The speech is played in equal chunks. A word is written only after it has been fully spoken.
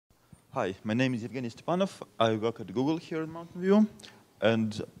Hi, my name is Evgenii Stepanov. I work at Google here in Mountain View.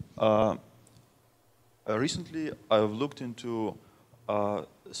 And recently I've looked into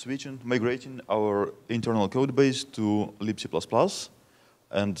migrating our internal code base to libc++.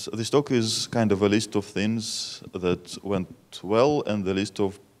 And this talk is kind of a list of things that went well and the list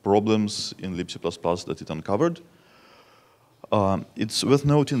of problems in libc++ that it uncovered. It's worth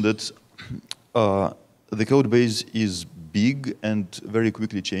noting that the code base is big and very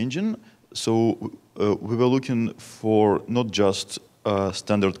quickly changing. So we were looking for not just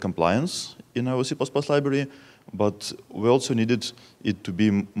standard compliance in our C++ library, but we also needed it to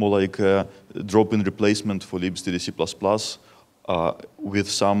be more like a drop-in replacement for libstdc++ with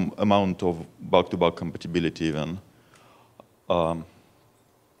some amount of bug-to-bug compatibility even. So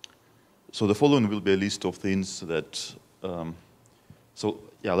the following will be a list of things that, so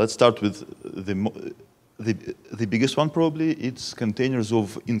yeah, let's start with the biggest one probably. It's containers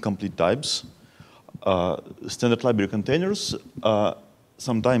of incomplete types. Standard library containers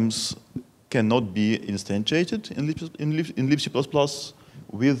sometimes cannot be instantiated in libc++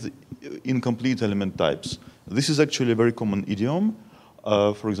 with incomplete element types. This is actually a very common idiom.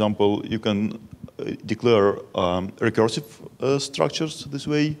 For example, you can declare recursive structures this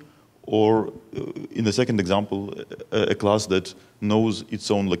way, or in the second example, a class that knows its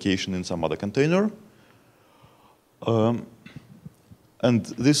own location in some other container. And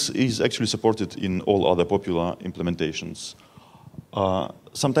this is actually supported in all other popular implementations.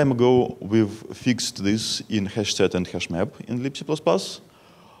 Some time ago, we've fixed this in hashset and hashmap in libc++.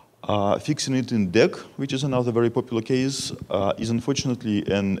 Fixing it in deck, which is another very popular case, is unfortunately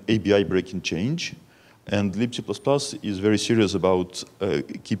an ABI breaking change. And libc++ is very serious about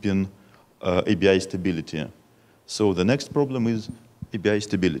keeping ABI stability. So the next problem is ABI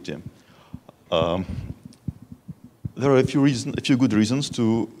stability. There are a few good reasons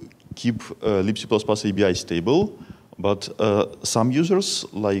to keep libc++ ABI stable, but some users,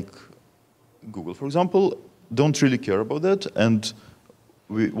 like Google, for example, don't really care about that. And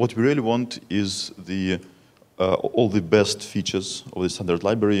what we really want is all the best features of the standard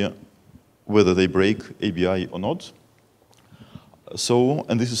library, whether they break ABI or not. So,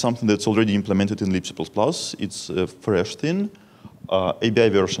 and this is something that's already implemented in libc++. It's a fresh thing,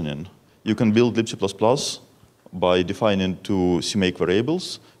 ABI versioning. You can build libc++ by defining two CMake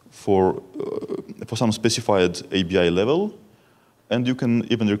variables for some specified ABI level. And you can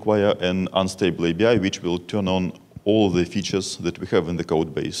even require an unstable ABI, which will turn on all the features that we have in the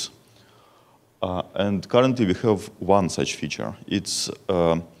code base. And currently we have one such feature. It's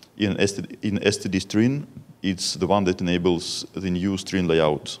in std string. It's the one that enables the new string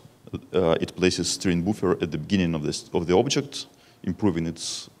layout. It places string buffer at the beginning of the object, improving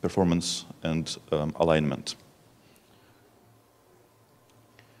its performance and alignment.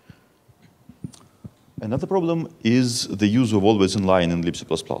 Another problem is the use of always inline in libc++.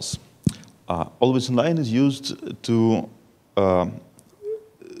 Always inline is used to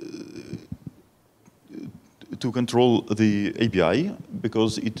control the ABI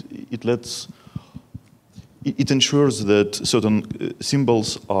because it ensures that certain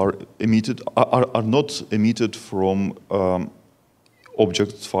symbols are not emitted from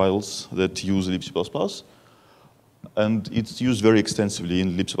object files that use libc++, and it's used very extensively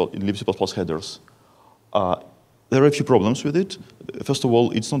in libc++ headers. There are a few problems with it. First of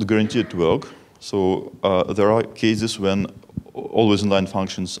all, it's not guaranteed to work. So there are cases when always inline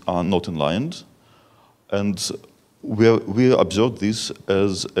functions are not inlined. And we observed this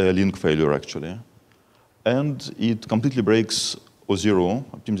as a link failure, actually. And it completely breaks O0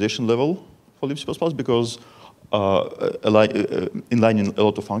 optimization level for libc++ because inlining a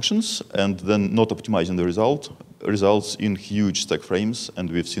lot of functions and then not optimizing the result results in huge stack frames, and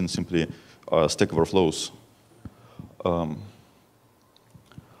we've seen simply stack overflows.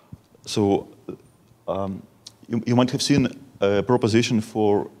 So you might have seen a proposition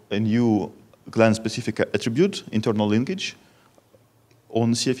for a new client-specific attribute, internal linkage,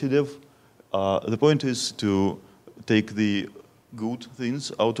 on CFUDev. The point is to take the good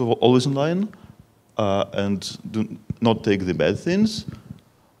things out of always inline and do not take the bad things.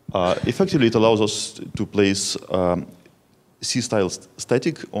 Effectively, it allows us to place C-style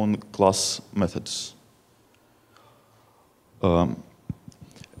static on class methods.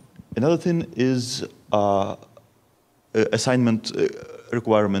 Another thing is assignment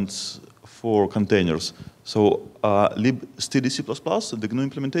requirements for containers. So libstdc++, the GNU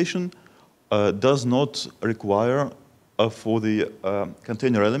implementation, does not require for the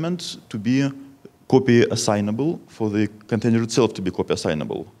container element to be copy assignable, for the container itself to be copy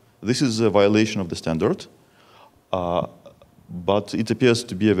assignable. This is a violation of the standard. but it appears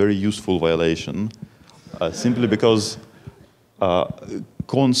to be a very useful violation, simply because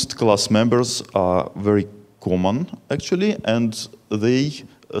const class members are very common, actually, and they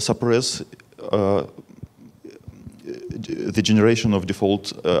suppress the generation of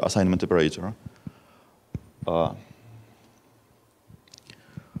default assignment operator.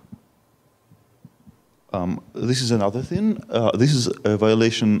 This is another thing. This is a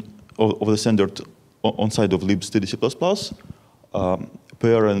violation of the standard on side of libstdc++.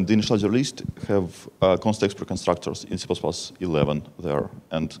 Pair and initializer list have Constexpr constructors in C++11 there,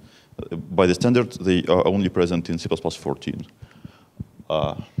 and by the standard, they are only present in C++14.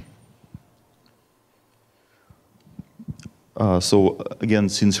 So again,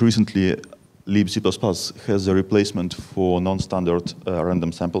 since recently, libc++ has a replacement for non-standard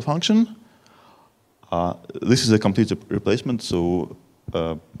random sample function. This is a complete replacement, so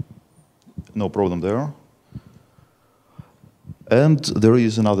no problem there. And there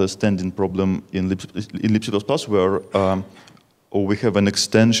is another standing problem in libc++ where we have an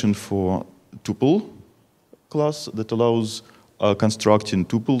extension for tuple class that allows constructing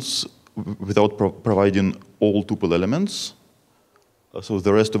tuples without providing all tuple elements. So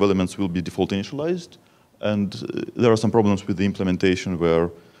the rest of elements will be default initialized. And there are some problems with the implementation where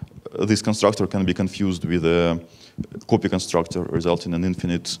this constructor can be confused with a copy constructor, resulting in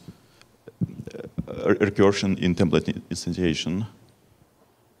infinite recursion in template instantiation.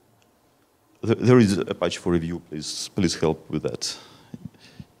 There is a patch for review. Please help with that,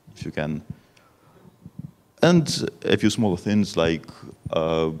 if you can. And a few smaller things like,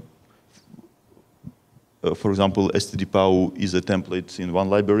 for example, stdpau is a template in one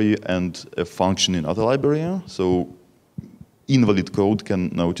library and a function in other library. So invalid code can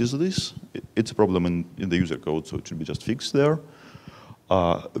notice this. It's a problem in the user code, so it should be just fixed there.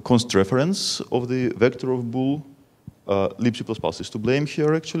 Const reference of the vector of bool. libc++ is to blame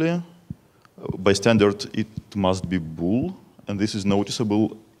here, actually. By standard, it must be bool, and this is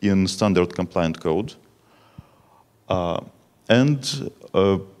noticeable in standard compliant code. Well,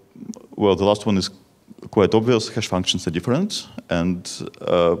 the last one is quite obvious. Hash functions are different, and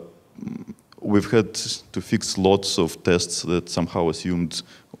we've had to fix lots of tests that somehow assumed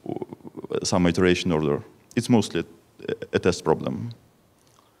some iteration order. It's mostly a test problem.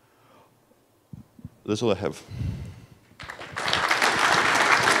 That's all I have.